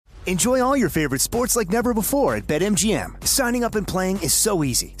Enjoy all your favorite sports like never before at BetMGM. Signing up and playing is so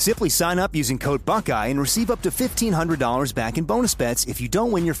easy. Simply sign up using code Buckeye and receive up to $1,500 back in bonus bets if you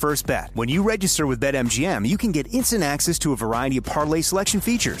don't win your first bet. When you register with BetMGM, you can get instant access to a variety of parlay selection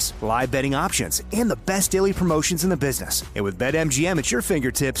features, live betting options, and the best daily promotions in the business. And with BetMGM at your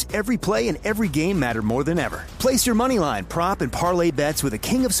fingertips, every play and every game matter more than ever. Place your moneyline, prop, and parlay bets with the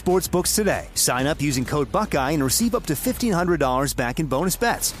king of sportsbooks today. Sign up using code Buckeye and receive up to $1,500 back in bonus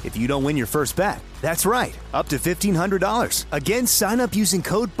bets if you don't win your first bet. That's right, up to $1,500. Again, sign up using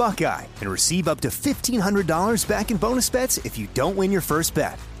code Buckeye and receive up to $1,500 back in bonus bets if you don't win your first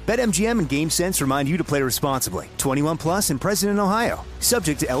bet. BetMGM and GameSense remind you to play responsibly. 21 plus and present in Ohio.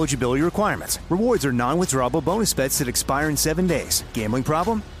 Subject to eligibility requirements. Rewards are non-withdrawable bonus bets that expire in 7 days. Gambling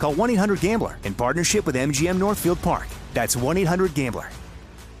problem? Call 1-800-GAMBLER in partnership with MGM Northfield Park. That's 1-800-GAMBLER.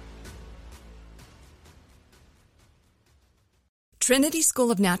 Trinity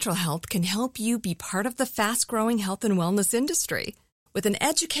School of Natural Health can help you be part of the fast-growing health and wellness industry. With an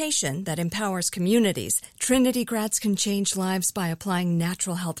education that empowers communities, Trinity grads can change lives by applying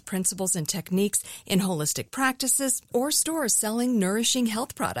natural health principles and techniques in holistic practices or stores selling nourishing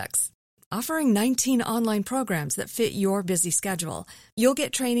health products. Offering 19 online programs that fit your busy schedule, you'll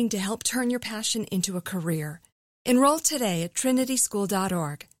get training to help turn your passion into a career. Enroll today at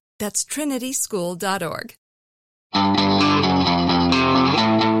trinityschool.org. That's trinityschool.org.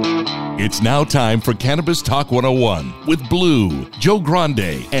 It's now time for Cannabis Talk 101 with Blue, Joe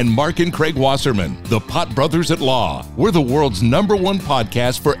Grande, and Mark and Craig Wasserman, the Pot Brothers at Law. We're the world's #1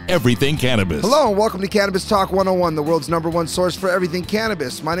 podcast for everything cannabis. Hello and welcome to Cannabis Talk 101, the world's #1 source for everything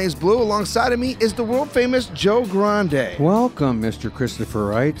cannabis. My name's Blue. Alongside of me is the world famous Joe Grande. Welcome, Mr. Christopher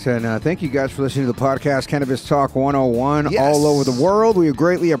Wright, and thank you guys for listening to the podcast Cannabis Talk 101 Yes. all over the world. We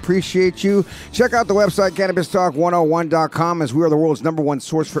greatly appreciate you. Check out the website CannabisTalk101.com, as we are the world's #1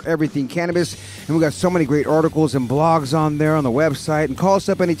 source for everything cannabis, and we got so many great articles and blogs on there on the website. And call us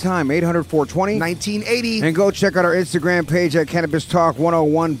up anytime, 800-420-1980, and go check out our Instagram page at Cannabis Talk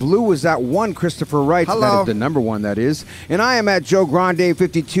 101. Blue is at 1 Christopher Wright. Hello. That is the #1, that is. And I am at Joe Grande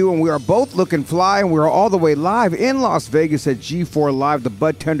 52, and we are both looking fly, and we are all the way live in Las Vegas at G4 Live, the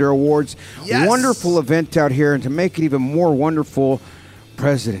Bud Tender Awards. Yes. Wonderful event out here, and to make it even more wonderful,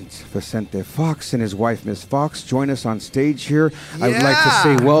 President Vicente Fox and his wife, Miss Fox, join us on stage here. I would like to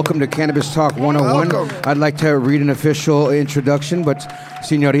say welcome to Cannabis Talk 101. Welcome. I'd like to read an official introduction, but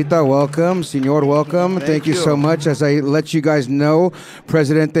Señorita, welcome. Señor, welcome. Thank you so much. As I let you guys know,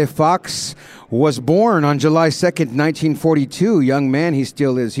 Presidente Fox was born on July 2nd, 1942. Young man he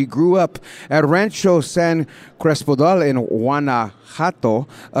still is. He grew up at Rancho San Crespodal in Guanajuato,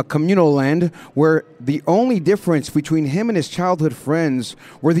 a communal land where the only difference between him and his childhood friends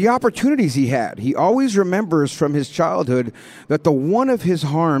were the opportunities he had. He always remembers from his childhood that the one of his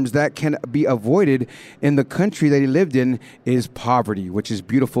harms that can be avoided in the country that he lived in is poverty, which is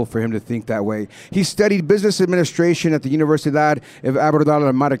beautiful for him to think that way. He studied business administration at the Universidad of Abordal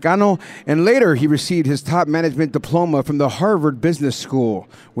Americano, and later he received his top management diploma from the Harvard Business School,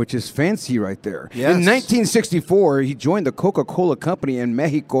 which is fancy right there. Yes. In 1964, he joined the Coca-Cola Company in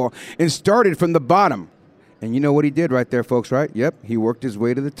Mexico and started from the bottom. And you know what he did right there, folks, right? Yep, he worked his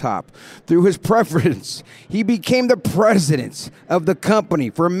way to the top. Through his preference, he became the president of the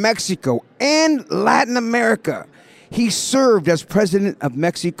company for Mexico and Latin America. He served as president of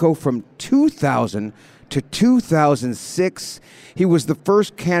Mexico from 2000 to 2006. He was the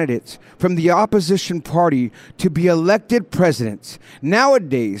first candidate from the opposition party to be elected president.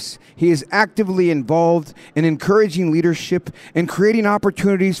 Nowadays, he is actively involved in encouraging leadership and creating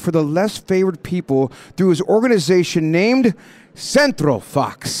opportunities for the less favored people through his organization named Centro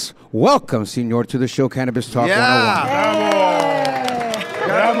Fox. Welcome, Senor, to the show Cannabis Talk 101.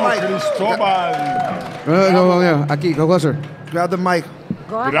 Bravo, Cristobal. Aquí, go closer. Grab the mic.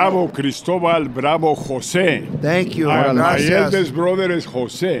 Bravo, Cristobal. Bravo, Jose. Thank you. My Gracias. eldest brother is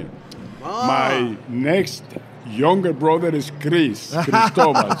Jose. My next younger brother is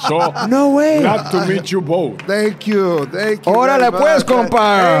Cristobal. So No way. glad to meet you both. Thank you. Thank you. Órale, very pues, much.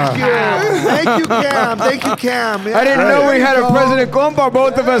 compa. Thank you. Thank you, Cam. Thank you, Cam. I didn't know we had a Go. President Compa,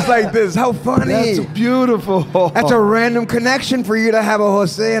 both of us like this. How funny. That's beautiful. That's a random connection for you to have a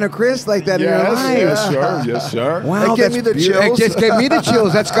Jose and a Chris like that in your Yes, life. yes, sir. Yes, sir. Wow, That gave that's me the beautiful. chills. It just gave me the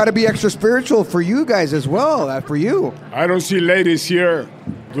chills. That's got to be extra spiritual for you guys as well. For you. I don't see ladies here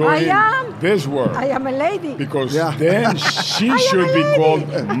doing this work. I am a lady. Because Yeah. then she should be called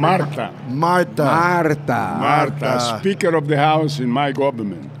Marta. Marta. Marta, Speaker of the House in my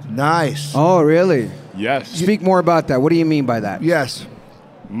government. Nice. Oh, really? Yes. Speak more about that. What do you mean by that? Yes.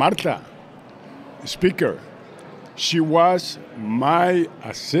 Marta, Speaker, she was my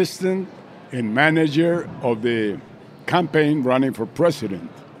assistant and manager of the campaign running for president.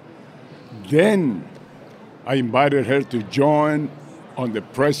 Then I invited her to join on the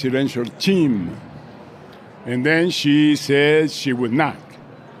presidential team. And then she said she would not.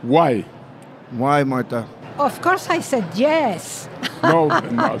 Why? Why, Marta? Of course, I said yes. No,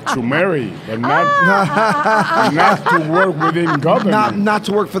 to marry, but not to work within government. Not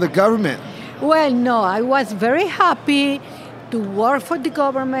to work for the government. Well, no, I was very happy to work for the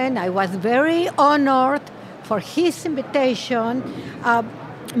government. I was very honored for his invitation.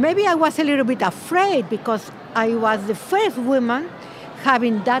 Maybe I was a little bit afraid because I was the first woman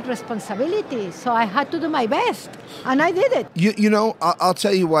having that responsibility. So I had to do my best, and I did it. You know, I'll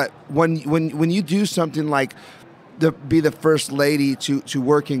tell you what, when you do something like be the first lady to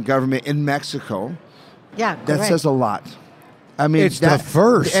work in government in Mexico, Yeah, that says a lot. I mean, It's the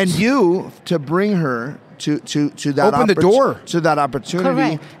first. And you, to bring her to that Open the door. to that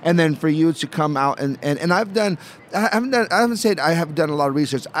opportunity, Correct. and then for you to come out and I haven't said I have done a lot of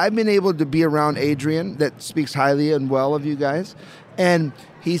research. I've been able to be around Adrian, that speaks highly and well of you guys, and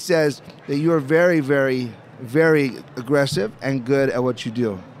he says that you are very, very, very aggressive and good at what you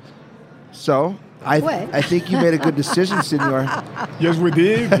do. So I think you made a good decision, Senor. Yes, we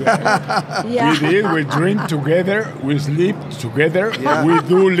did. Yeah. We did. We drink together. We sleep together. Yeah. We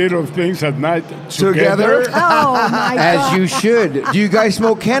do little things at night Together? together. Oh, my As God. you should. Do you guys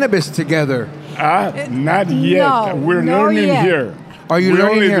smoke cannabis together? Not yet. No, We're not learning yet. here. Are you we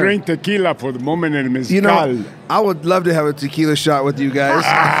learning only here? drink tequila for the moment and mezcal. You know, I would love to have a tequila shot with you guys.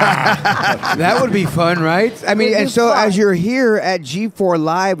 That would be fun, right? I mean, Would and be so fun. as you're here at G4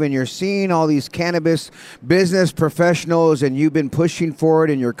 Live and you're seeing all these cannabis business professionals and you've been pushing for it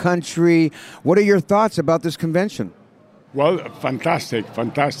in your country, what are your thoughts about this convention? Well,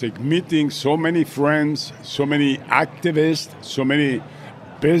 fantastic. Meeting so many friends, so many activists, so many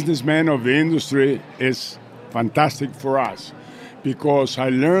businessmen of the industry is fantastic for us because I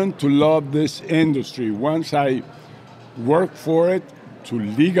learned to love this industry. Once I worked for it to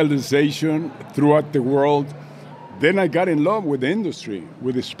legalization throughout the world, then I got in love with the industry,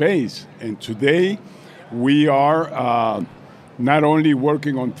 with the space. And today we are not only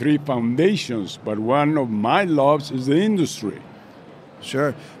working on 3 foundations, but one of my loves is the industry.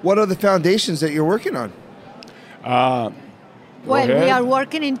 Sure. What are the foundations that you're working on? Well, we ahead. are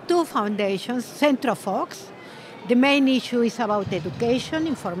working in 2 foundations, Centrofox. The main issue is about education,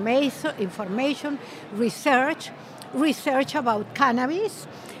 information, research about cannabis.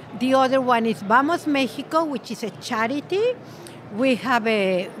 The other one is Vamos Mexico, which is a charity. We have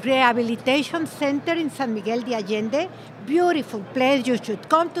a rehabilitation center in San Miguel de Allende. Beautiful place. You should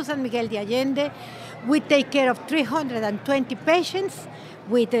come to San Miguel de Allende. We take care of 320 patients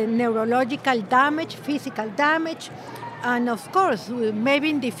with neurological damage, physical damage. And of course,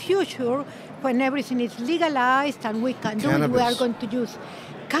 maybe in the future, when everything is legalized and we can do it, we are Cannabis. going to use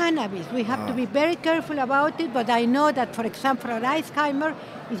cannabis. We have to be very careful about it, but I know that, for example, Alzheimer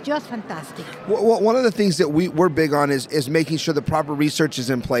is just fantastic. Well, one of the things that we're big on is making sure the proper research is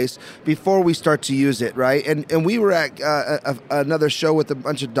in place before we start to use it, right? And we were at another show with a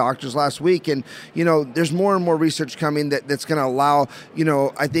bunch of doctors last week, and you know, there's more and more research coming that's going to allow, you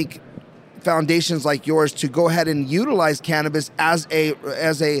know, I think, foundations like yours to go ahead and utilize cannabis as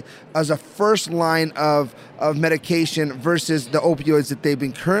a first line of medication versus the opioids that they've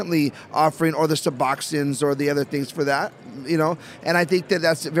been currently offering, or the Suboxones or the other things for that, you know. And I think that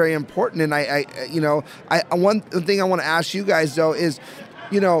that's very important. And I one thing I want to ask you guys though is,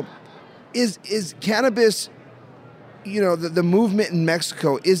 you know, is cannabis, you know, the movement in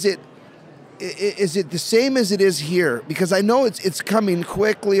Mexico, is it the same as it is here? Because I know it's coming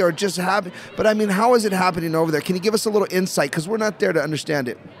quickly or just happening, but I mean, how is it happening over there? Can you give us a little insight? Because we're not there to understand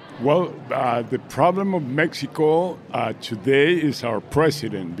it. Well, the problem of Mexico today is our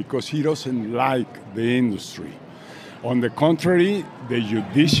president, because he doesn't like the industry. On the contrary, the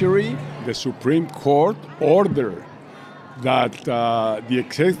judiciary, the Supreme Court, ordered that the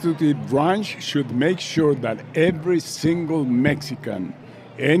executive branch should make sure that every single Mexican,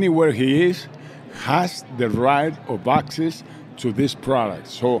 anywhere he is, has the right of access to this product.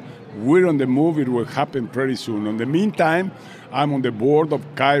 So we're on the move. It will happen pretty soon. In the meantime, I'm on the board of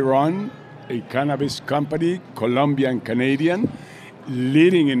Chiron, a cannabis company, Colombian, Canadian,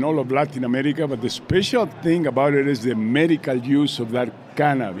 leading in all of Latin America. But the special thing about it is the medical use of that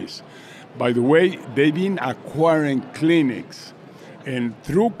cannabis. By the way, they've been acquiring clinics. And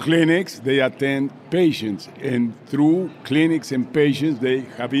through clinics, they attend patients. And through clinics and patients, they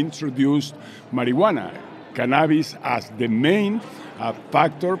have introduced marijuana, cannabis, as the main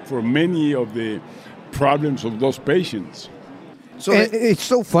factor for many of the problems of those patients. So it's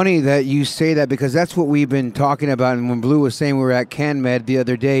so funny that you say that, because that's what we've been talking about. And when Blue was saying we were at CanMed the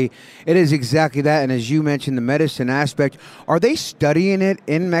other day, it is exactly that. And as you mentioned, the medicine aspect, are they studying it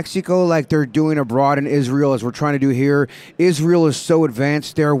in Mexico like they're doing abroad in Israel, as we're trying to do here? Israel is so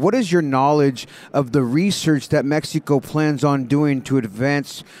advanced there. What is your knowledge of the research that Mexico plans on doing to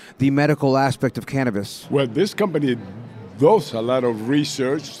advance the medical aspect of cannabis? Well, this company does a lot of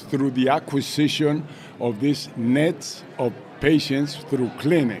research through the acquisition of these nets of patients through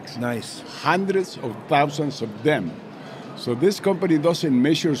clinics. Nice. Hundreds of thousands of them. So this company doesn't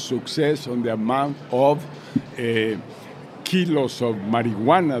measure success on the amount of kilos of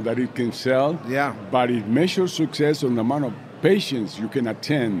marijuana that it can sell, but it measures success on the amount of patients you can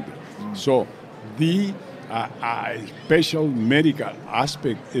attend. So the special medical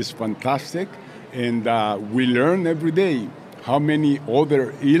aspect is fantastic, and we learn every day how many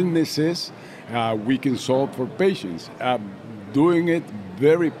other illnesses we can solve for patients. Doing it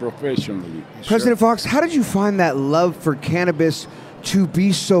very professionally. President Fox, how did you find that love for cannabis to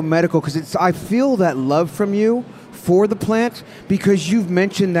be so medical? Because I feel that love from you for the plant, because you've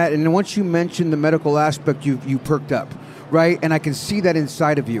mentioned that, and once you mentioned the medical aspect, you perked up, right? And I can see that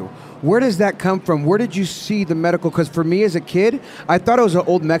inside of you. Where does that come from? Where did you see the medical? Because for me as a kid, I thought it was an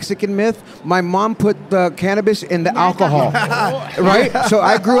old Mexican myth. My mom put the cannabis in the alcohol, right? So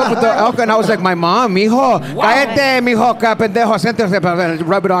I grew up with the alcohol, and I was like, my mom, mijo, cállate, mijo, pendejo, siéntese,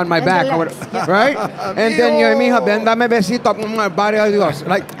 rub it on my back, or whatever, right? And then, mija, ven, dame besito, Dios.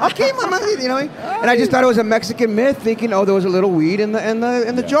 Like, okay, mama, you know. And I just thought it was a Mexican myth, thinking, oh, there was a little weed in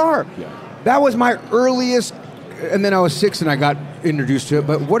the jar. That was my earliest. And then I was 6 and I got introduced to it.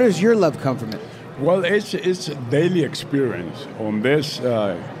 But where does your love come from it? Well, it's a daily experience on this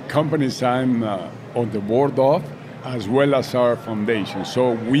companies I'm on the board of, as well as our foundation.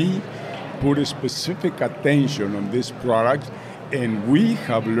 So we put a specific attention on this product, and we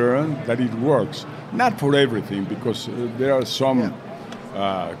have learned that it works. Not for everything, because there are some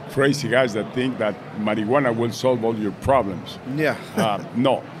crazy guys that think that marijuana will solve all your problems.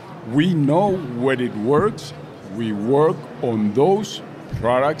 No, we know where it works. We work on those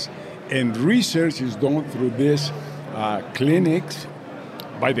products, and research is done through these clinics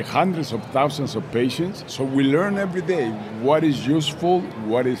by the hundreds of thousands of patients. So we learn every day what is useful,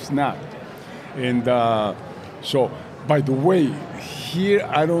 what is not. And so, by the way, here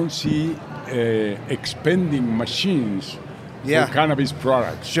I don't see expending machines for cannabis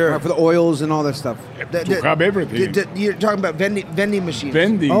products. Sure. For the oils and all that stuff. To have everything. You're talking about vending machines.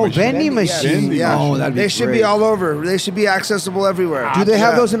 Vending machines. Yeah. Oh, that'd be They should great. be all over. They should be accessible everywhere. Do they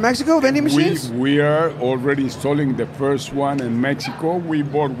have those in Mexico, vending machines? We are already installing the first one in Mexico. We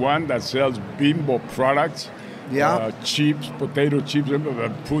bought one that sells Bimbo products. Chips, potato chips,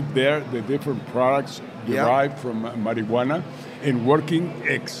 put there the different products derived from marijuana, and working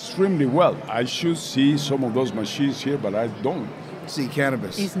extremely well. I should see some of those machines here, but I don't see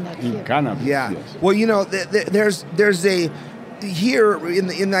cannabis. It's not in here. cannabis. Yeah. Yes. Well, you know, there's a here in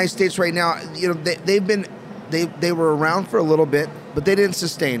the United States right now. You know, they were around for a little bit, but they didn't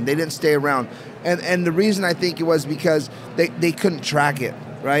sustain. They didn't stay around, and the reason I think it was because they couldn't track it.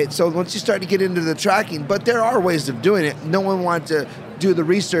 Right. So once you start to get into the tracking, but there are ways of doing it. No one wanted to do the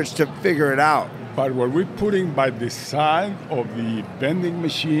research to figure it out. But what we're putting by the side of the vending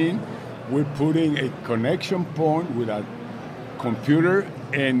machine, we're putting a connection point with a computer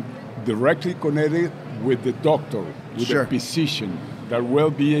and directly connected with the doctor, with a physician that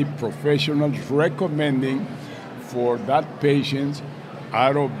will be a professional recommending for that patient.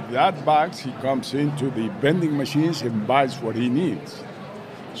 Out of that box, he comes into the vending machines and buys what he needs.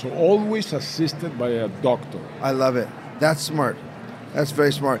 So always assisted by a doctor. I love it. That's smart. That's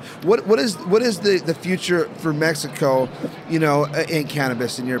very smart. What is the future for Mexico, you know, in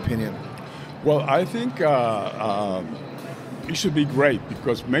cannabis, in your opinion? Well, I think it should be great,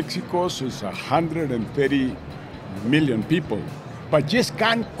 because Mexico is 130 million people. But just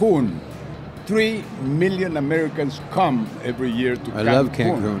Cancun, 3 million Americans come every year to Cancun. I love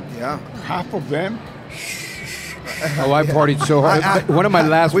Cancun. Yeah. Half of them. Oh, I partied so hard. One of my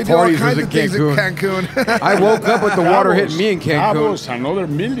last parties was in Cancun. I woke up with the water hitting me in Cancun. Cabos, another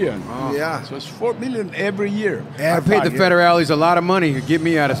million. Oh. Yeah. So it's 4 million every year. I paid the federales a lot of money to get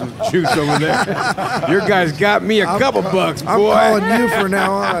me out of some juice over there. Your guys got me a couple bucks, boy. I'm calling you from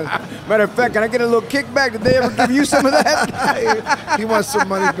now on. Matter of fact, can I get a little kickback? Did they ever give you some of that? He wants some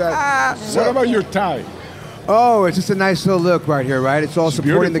money back. What about your tie? Oh, it's just a nice little look right here, right? It's all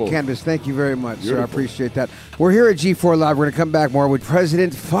supporting beautiful. the cannabis. Thank you very much, sir. I appreciate that. We're here at G4 Live. We're going to come back more with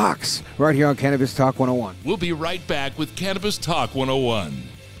President Fox right here on Cannabis Talk 101. We'll be right back with Cannabis Talk 101.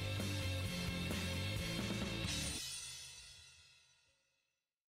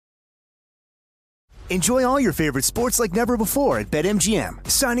 Enjoy all your favorite sports like never before at BetMGM.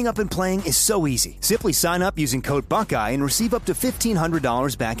 Signing up and playing is so easy. Simply sign up using code Buckeye and receive up to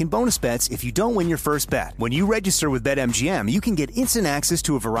 $1,500 back in bonus bets if you don't win your first bet. When you register with BetMGM, you can get instant access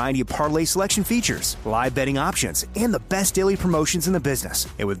to a variety of parlay selection features, live betting options, and the best daily promotions in the business.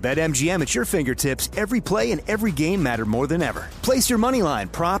 And with BetMGM at your fingertips, every play and every game matter more than ever. Place your moneyline,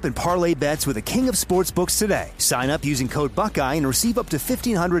 prop, and parlay bets with the king of sportsbooks today. Sign up using code Buckeye and receive up to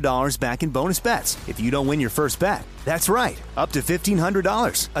 $1,500 back in bonus bets if you don't win your first bet. That's right, up to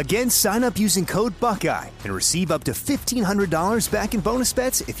 $1,500. Again, sign up using code Buckeye and receive up to $1,500 back in bonus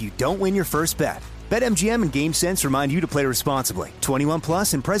bets if you don't win your first bet. BetMGM and GameSense remind you to play responsibly. 21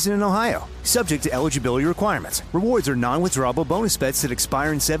 plus and present in Ohio. Subject to eligibility requirements. Rewards are non-withdrawable bonus bets that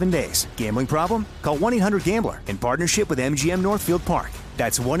expire in 7 days. Gambling problem? Call 1-800-GAMBLER in partnership with MGM Northfield Park.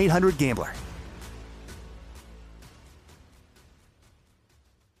 That's 1-800-GAMBLER.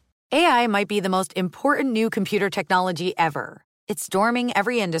 AI might be the most important new computer technology ever. It's storming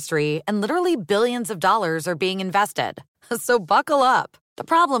every industry, and literally billions of dollars are being invested. So buckle up. The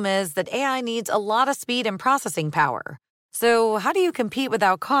problem is that AI needs a lot of speed and processing power. So how do you compete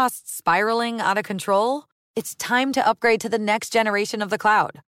without costs spiraling out of control? It's time to upgrade to the next generation of the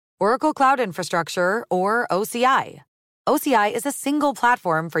cloud. Oracle Cloud Infrastructure, or OCI. OCI is a single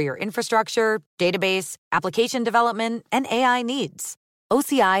platform for your infrastructure, database, application development, and AI needs.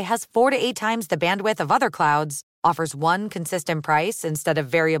 OCI has 4 to 8 times the bandwidth of other clouds, offers one consistent price instead of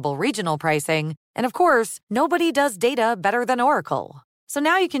variable regional pricing, and of course, nobody does data better than Oracle. So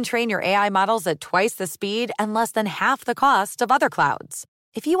now you can train your AI models at twice the speed and less than half the cost of other clouds.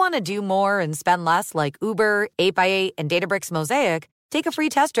 If you want to do more and spend less like Uber, 8x8, and Databricks Mosaic, take a free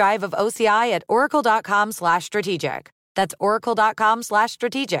test drive of OCI at oracle.com/strategic. That's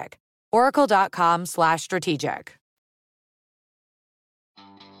oracle.com/strategic. oracle.com/strategic.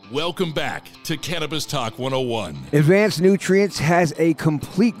 Welcome back to Cannabis Talk 101. Advanced Nutrients has a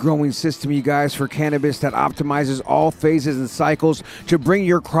complete growing system, you guys, for cannabis that optimizes all phases and cycles to bring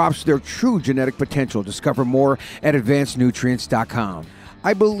your crops to their true genetic potential. Discover more at advancednutrients.com.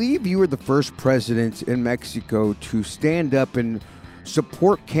 I believe you were the first president in Mexico to stand up and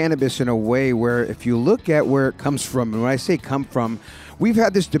support cannabis in a way where if you look at where it comes from, and when I say come from, we've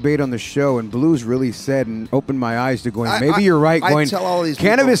had this debate on the show, and Blues really said and opened my eyes to going, maybe you're right, going, tell all these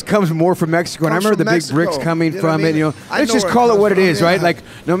cannabis comes more from Mexico. And I remember the big bricks coming from it. You know, let's just call it what it is, right? Like,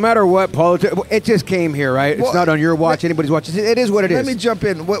 no matter what politics, it just came here, right? It's not on your watch, anybody's watch. It is what it is. Let me jump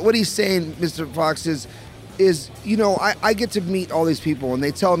in. What he's saying, Mr. Fox, is you know, I get to meet all these people, and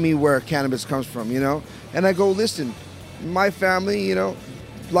they tell me where cannabis comes from, you know? And I go, listen, my family, you know,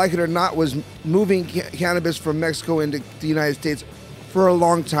 like it or not, was moving cannabis from Mexico into the United States for a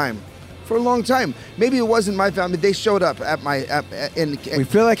long time. For a long time. Maybe it wasn't my family. They showed up at my in we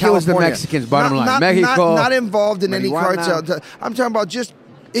feel like California. It was the Mexicans, bottom line. Mexico. Not involved in any cartel. I'm talking about just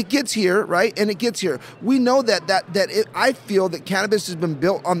it gets here, right? And it gets here. We know I feel that cannabis has been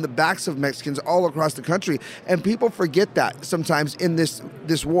built on the backs of Mexicans all across the country, and people forget that sometimes in this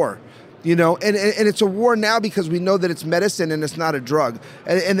war. You know, and it's a war now because we know that it's medicine and it's not a drug,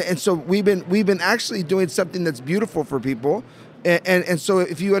 and so we've been actually doing something that's beautiful for people, and so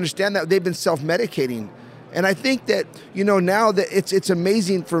if you understand that, they've been self-medicating, and I think that, you know, now that it's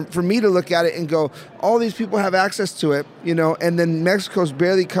amazing for me to look at it and go, all these people have access to it, you know, and then Mexico's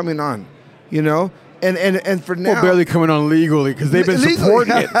barely coming on, you know. And for now, barely coming on legally because they've been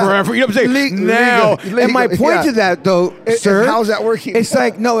supporting it forever. You know what I'm saying? Now, and my point to that, though, sir, how's that working? It's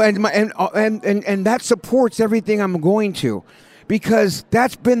like no, and that supports everything I'm going to, because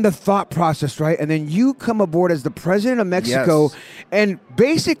that's been the thought process, right? And then you come aboard as the president of Mexico and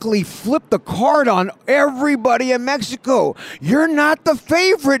basically flip the card on everybody in Mexico. You're not the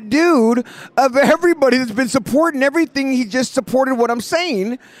favorite dude of everybody that's been supporting everything. He just supported what I'm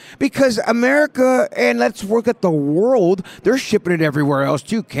saying, because America, and let's look at the world, they're shipping it everywhere else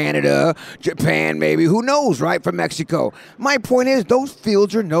too. Canada, Japan, maybe, who knows, right? From Mexico. My point is, those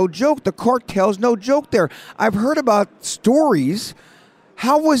fields are no joke. The cartel's no joke there. I've heard about stories.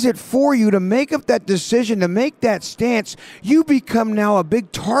 How was it for you to make up that decision, to make that stance? You become now a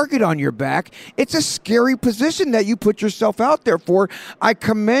big target on your back. It's a scary position that you put yourself out there for. I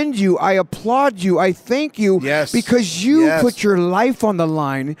commend you. I applaud you. I thank you. Yes. Because you put your life on the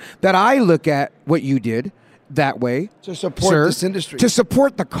line, that I look at what you did. that way. To support sir, this industry. To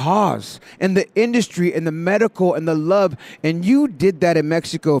support the cause and the industry and the medical and the love. And you did that in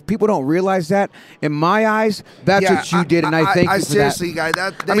Mexico. If people don't realize that, in my eyes, that's what you did. And I thank you for seriously, that.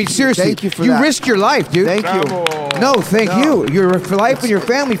 Guy, seriously. Thank you for that. You risked your life, dude. Thank you. No, thank you. Your for life and your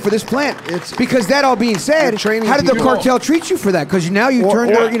family for this plant. Because that all being said, how did the cartel treat you for that? Because now you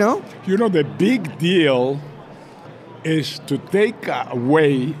turned out, You know, the big deal is to take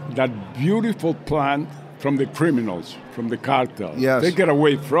away that beautiful plant from the criminals, from the cartel. Yes. Take it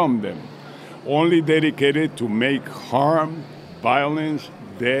away from them. Only dedicated to make harm, violence,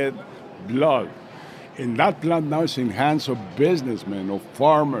 death, blood. And that plant now is in hands of businessmen, of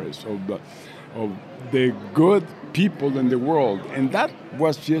farmers, of the good people in the world. And that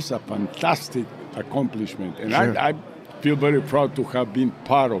was just a fantastic accomplishment. And sure. I feel very proud to have been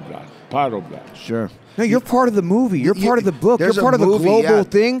part of that. Sure. No, you're part of the movie. You're part of the book. You're part of the global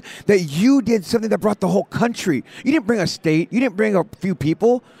thing that you did something that brought the whole country. You didn't bring a state. You didn't bring a few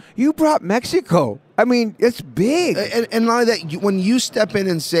people. You brought Mexico. I mean, it's big. And not only that, when you step in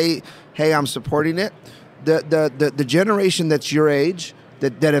and say, hey, I'm supporting it, the generation that's your age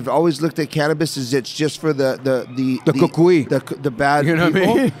that have always looked at cannabis as it's just for the cucuy. the bad people. What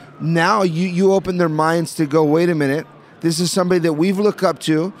I mean? Now you open their minds to go, wait a minute, this is somebody that we've looked up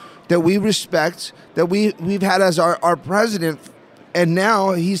to, that we respect, that we've had as our president, and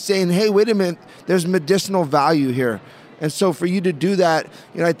now he's saying, hey, wait a minute, there's medicinal value here. And so for you to do that,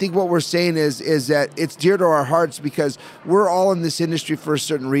 I think what we're saying is that it's dear to our hearts because we're all in this industry for a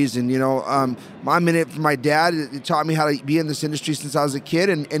certain reason. I'm in it for my dad. It taught me how to be in this industry since I was a kid,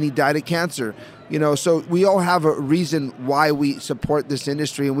 and he died of cancer. So we all have a reason why we support this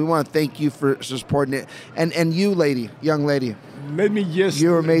industry, and we want to thank you for supporting it. And you, young lady. Let me just...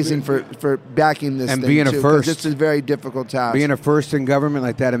 You're amazing for backing this and thing being a too, first. It's a very difficult task. Being a first in government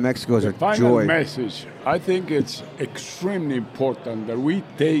like that in Mexico is a final joy. Message. I think it's extremely important that we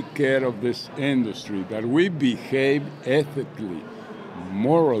take care of this industry, that we behave ethically,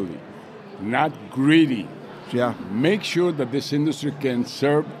 morally, not greedy. Yeah. Make sure that this industry can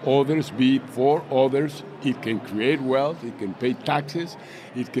serve others, be for others. It can create wealth. It can pay taxes.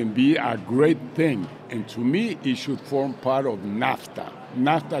 It can be a great thing. And to me, it should form part of NAFTA.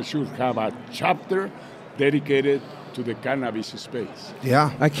 NAFTA should have a chapter dedicated to the cannabis space.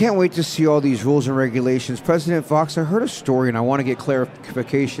 Yeah. I can't wait to see all these rules and regulations. President Fox, I heard a story, and I want to get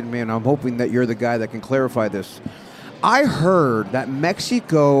clarification, man. I'm hoping that you're the guy that can clarify this. I heard that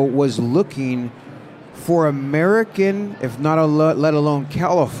Mexico was looking for American, if not let alone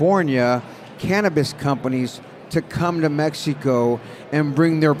California, cannabis companies to come to Mexico and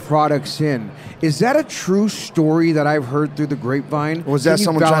bring their products in. Is that a true story that I've heard through the grapevine? Or was that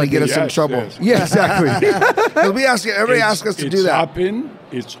someone trying to get us in trouble? Yes. Yeah, exactly. Everybody asks us to do that.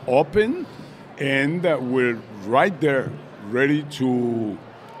 It's open, and we're right there, ready to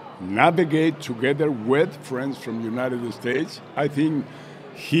navigate together with friends from the United States. I think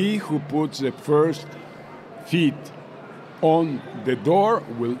he who puts the first feet on the door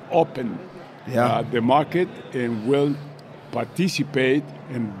will open the market and will participate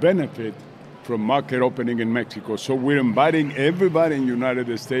and benefit from market opening in Mexico. So we're inviting everybody in the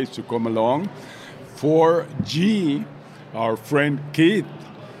United States to come along. For G, our friend Keith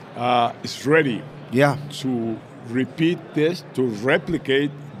is ready to repeat this, to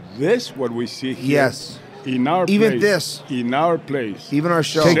replicate this, what we see here. Yes. In our even place, this. In our place. Even our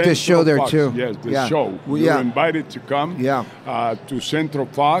show. Take this show there, Fox. too. Yes, the show. You're invited to come to Central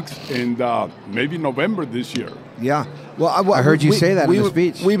Fox in maybe November this year. Yeah. Well, I heard you say that in the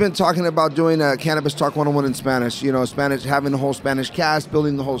speech. We've been talking about doing Cannabis Talk 101 in Spanish. Spanish, having the whole Spanish cast,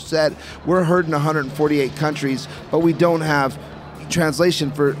 building the whole set. We're heard in 148 countries, but we don't have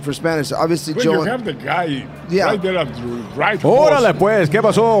translation for Spanish. Obviously, Joe. You have the guy right there at the right. Órale, pues, ¿qué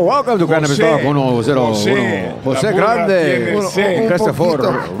pasó? Welcome to Cannabis Talk 101. José Grande.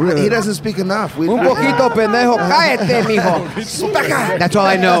 Christopher. He doesn't speak enough. Un poquito, pendejo. Cállate, mijo. That's all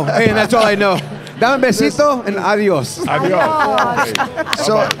I know. Hey, that's all I know. Dame un besito and adios. Adios.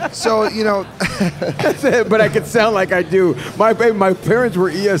 So That's it, but I can sound like I do. My parents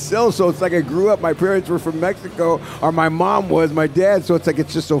were ESL, so it's like I grew up. My parents were from Mexico, or my mom was, my dad. So it's like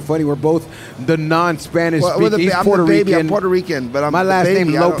it's just so funny. We're both the non-Spanish speaking. He's Puerto Rican. I'm Puerto Rican, but I'm my last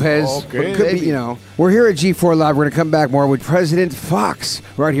name Lopez. Okay. Could be, We're here at G4 Live. We're going to come back more with President Fox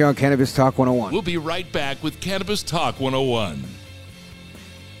right here on Cannabis Talk 101. We'll be right back with Cannabis Talk 101.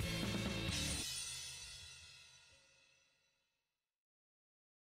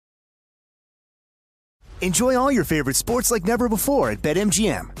 Enjoy all your favorite sports like never before at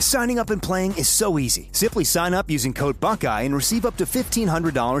BetMGM. Signing up and playing is so easy. Simply sign up using code Buckeye and receive up to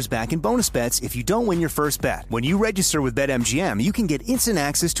 $1,500 back in bonus bets if you don't win your first bet. When you register with BetMGM, you can get instant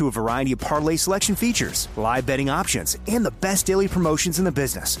access to a variety of parlay selection features, live betting options, and the best daily promotions in the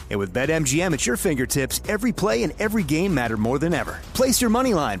business. And with BetMGM at your fingertips, every play and every game matter more than ever. Place your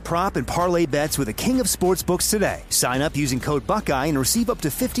moneyline, prop, and parlay bets with the king of sportsbooks today. Sign up using code Buckeye and receive up to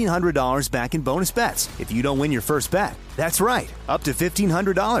 $1,500 back in bonus bets if you don't win your first bet. That's right, up to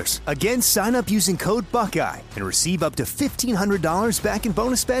 $1,500. Again, sign up using code Buckeye and receive up to $1,500 back in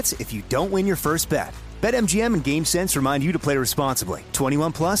bonus bets if you don't win your first bet. BetMGM and GameSense remind you to play responsibly.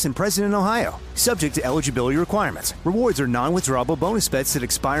 21 plus and present in Ohio. Subject to eligibility requirements. Rewards are non-withdrawable bonus bets that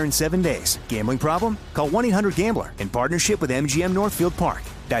expire in 7 days. Gambling problem? Call 1-800-GAMBLER in partnership with MGM Northfield Park.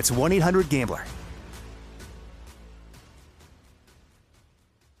 That's 1-800-GAMBLER.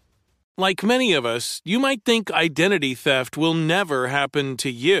 Like many of us, you might think identity theft will never happen to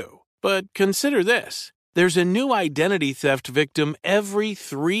you. But consider this. There's a new identity theft victim every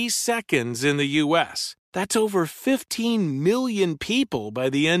 3 seconds in the U.S. That's over 15 million people by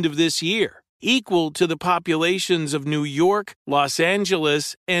the end of this year, equal to the populations of New York, Los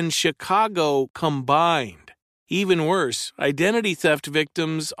Angeles, and Chicago combined. Even worse, identity theft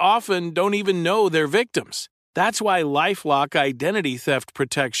victims often don't even know they're victims. That's why LifeLock Identity Theft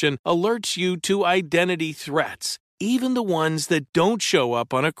Protection alerts you to identity threats, even the ones that don't show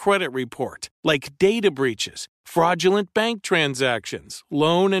up on a credit report, like data breaches, fraudulent bank transactions,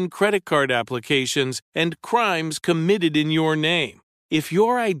 loan and credit card applications, and crimes committed in your name. If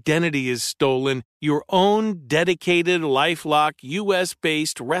your identity is stolen, your own dedicated LifeLock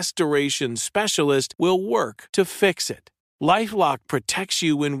U.S.-based restoration specialist will work to fix it. LifeLock protects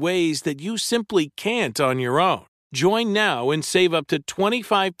you in ways that you simply can't on your own. Join now and save up to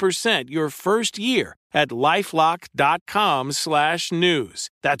 25% your first year at LifeLock.com/news.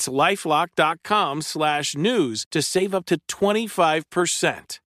 That's LifeLock.com/news to save up to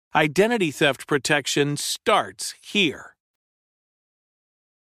 25%. Identity theft protection starts here.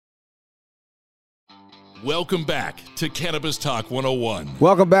 Welcome back to Cannabis Talk 101.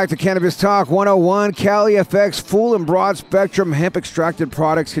 Welcome back to Cannabis Talk 101. Cali FX full and broad spectrum hemp extracted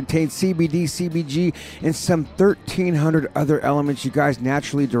products contain CBD, CBG, and some 1,300 other elements you guys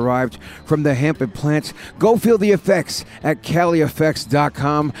naturally derived from the hemp and plants. Go feel the effects at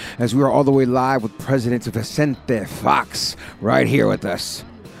CaliFX.com as we are all the way live with President Vicente Fox right here with us.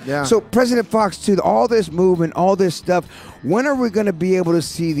 Yeah. So President Fox, to all this movement, all this stuff, when are we going to be able to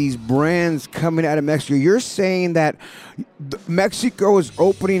see these brands coming out of Mexico? You're saying that Mexico is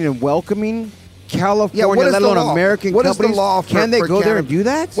opening and welcoming California, let alone American companies. What is the law Can they go there and do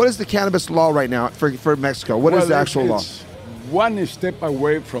that? What is the cannabis law right now for Mexico? What is the actual law? It's one step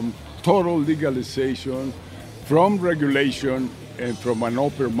away from total legalization, from regulation, and from an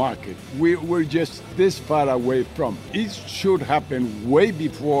open market. We're just this far away from. It should happen way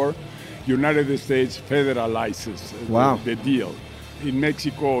before United States federalizes the deal. In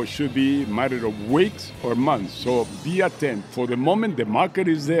Mexico, it should be a matter of weeks or months. So be attentive. For the moment, the market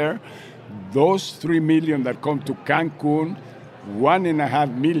is there. Those 3 million that come to Cancun,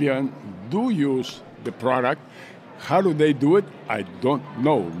 1.5 million do use the product. How do they do it? I don't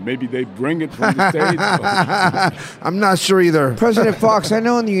know. Maybe they bring it from the States. I'm not sure either. President Fox, I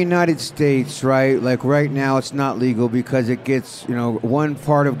know in the United States, right, like right now it's not legal because it gets, one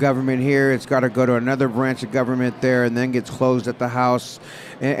part of government here, it's got to go to another branch of government there and then gets closed at the House.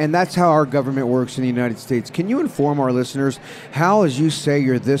 And that's how our government works in the United States. Can you inform our listeners how, as you say,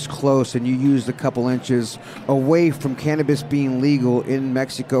 you're this close and you used a couple inches away from cannabis being legal in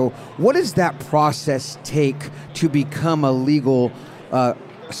Mexico, what does that process take to become a legal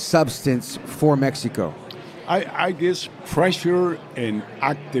substance for Mexico? I guess pressure and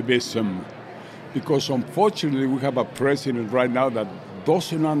activism, because unfortunately we have a president right now that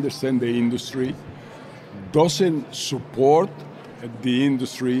doesn't understand the industry, doesn't support the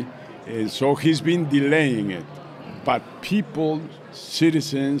industry, so he's been delaying it. But people,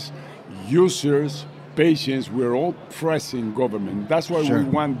 citizens, users, patients, we're all pressing government. That's why we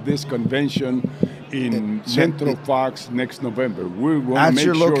want this convention in Central Fox next November. We want to make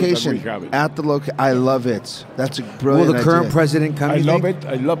sure that we have it. At the location. I love it. That's a brilliant Will the current idea. president come? I love it.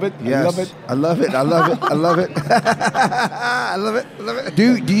 I love it. Yes. I love it. I love it. I love it. I love it. I love it. I love it.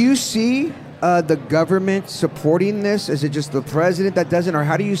 Do you see the government supporting this? Is it just the president that doesn't, or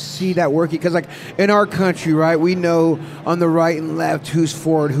how do you see that working? Because like in our country, right, we know on the right and left who's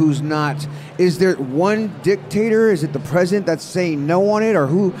for it, who's not. Is there one dictator? Is it the president that's saying no on it, or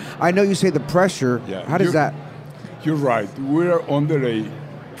who? I know you say the pressure. Yeah, how does that? You're right. We're under a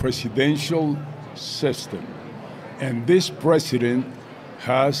presidential system. And this president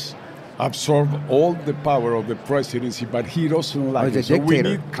has absorbed all the power of the presidency, but he doesn't like it. So we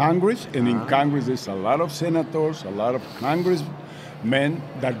need Congress, and in Congress there's a lot of senators, a lot of congressmen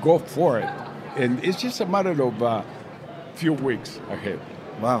that go for it. And it's just a matter of a few weeks ahead.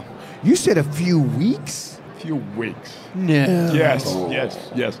 Wow. You said a few weeks? Few weeks. No.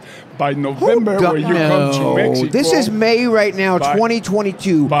 Yes. By November, when you come to Mexico. This is May right now,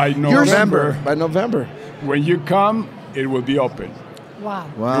 2022. By November. By November. When you come, it will be open. Wow.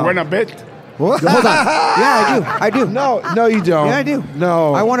 You want to bet? Hold on. Yeah, I do. No, you don't. Yeah, I do.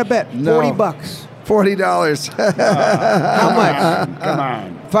 No. I want to bet $40. $40. How much? Come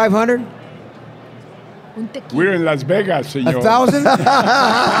on. 500? We're in Las Vegas, senor. 1,000?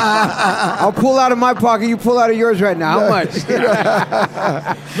 I'll pull out of my pocket. You pull out of yours right now. How much?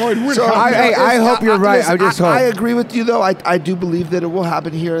 No, it will happen. I hope you're right. I just hope. I agree with you, though. I do believe that it will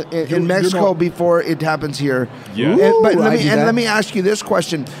happen here in Mexico before it happens here. Yeah. Let me ask you this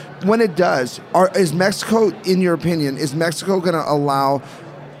question. When it does, is Mexico, in your opinion, is Mexico going to allow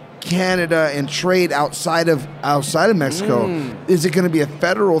Canada and trade outside of Mexico? Is it going to be a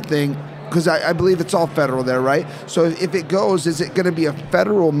federal thing? Because I believe it's all federal there, right? So if it goes, is it going to be a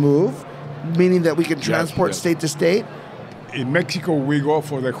federal move, meaning that we can transport state to state? In Mexico, we go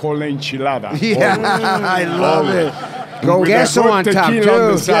for the whole enchilada. Yeah, I love it. Go queso on top, too.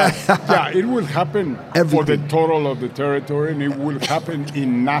 Yeah, it will happen for the total of the territory, and it will happen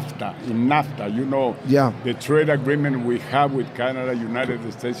in NAFTA. The trade agreement we have with Canada,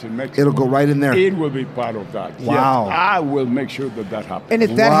 United States, and Mexico. It'll go right in there. It will be part of that. Wow. Yes, I will make sure that happens. And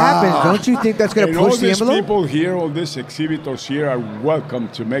if that happens, don't you think that's going to push the envelope? All these people here, all these exhibitors here are welcome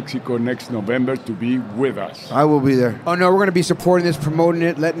to Mexico next November to be with us. I will be there. Oh, no, we're going to be supporting this, promoting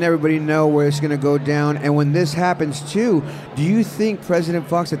it, letting everybody know where it's going to go down. And when this happens, too, do you think, President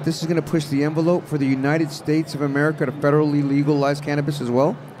Fox, that this is going to push the envelope for the United States of America to federally legalize cannabis as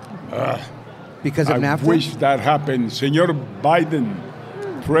well? Because of NAFTA? I wish that happened. Senor Biden,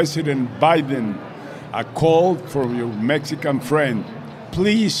 President Biden, a call from your Mexican friend.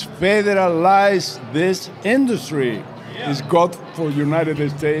 Please federalize this industry. It's good for the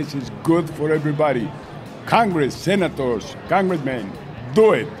United States. It's good for everybody. Congress, senators, congressmen,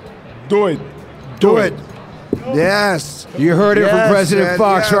 do it. Do it. Do it. Yes. You heard it from President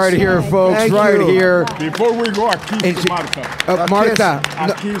Fox right here, folks. Thank you. Here. Before we go, a kiss to Martha. Martha.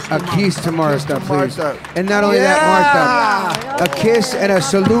 A kiss to Martha, please. And not only that, Martha, a kiss and a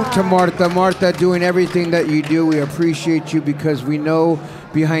salute to Martha. Martha, doing everything that you do. We appreciate you because we know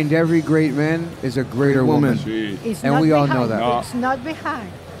behind every great man is a greater woman. And we all know that. It's not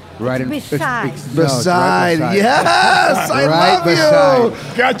behind. Right beside. Beside. Yes, I love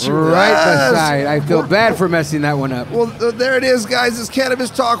you. Got you. Right beside. I feel bad for messing that one up. Well, there it is, guys. It's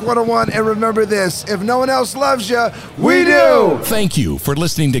Cannabis Talk 101. And remember this, if no one else loves you, we do. Thank you for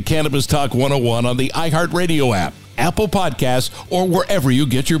listening to Cannabis Talk 101 on the iHeartRadio app, Apple Podcasts, or wherever you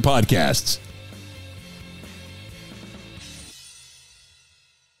get your podcasts.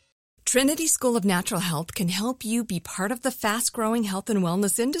 Trinity School of Natural Health can help you be part of the fast-growing health and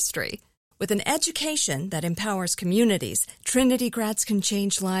wellness industry. With an education that empowers communities, Trinity grads can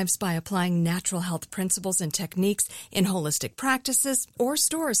change lives by applying natural health principles and techniques in holistic practices or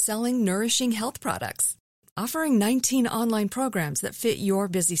stores selling nourishing health products. Offering 19 online programs that fit your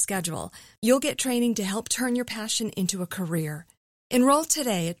busy schedule, you'll get training to help turn your passion into a career. Enroll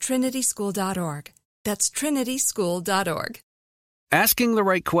today at trinityschool.org. That's trinityschool.org. Asking the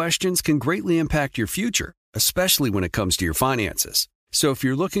right questions can greatly impact your future, especially when it comes to your finances. So if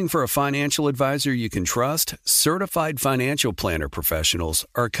you're looking for a financial advisor you can trust, certified financial planner professionals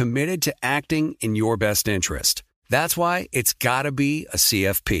are committed to acting in your best interest. That's why it's got to be a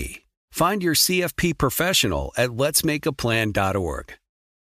CFP. Find your CFP professional at letsmakeaplan.org.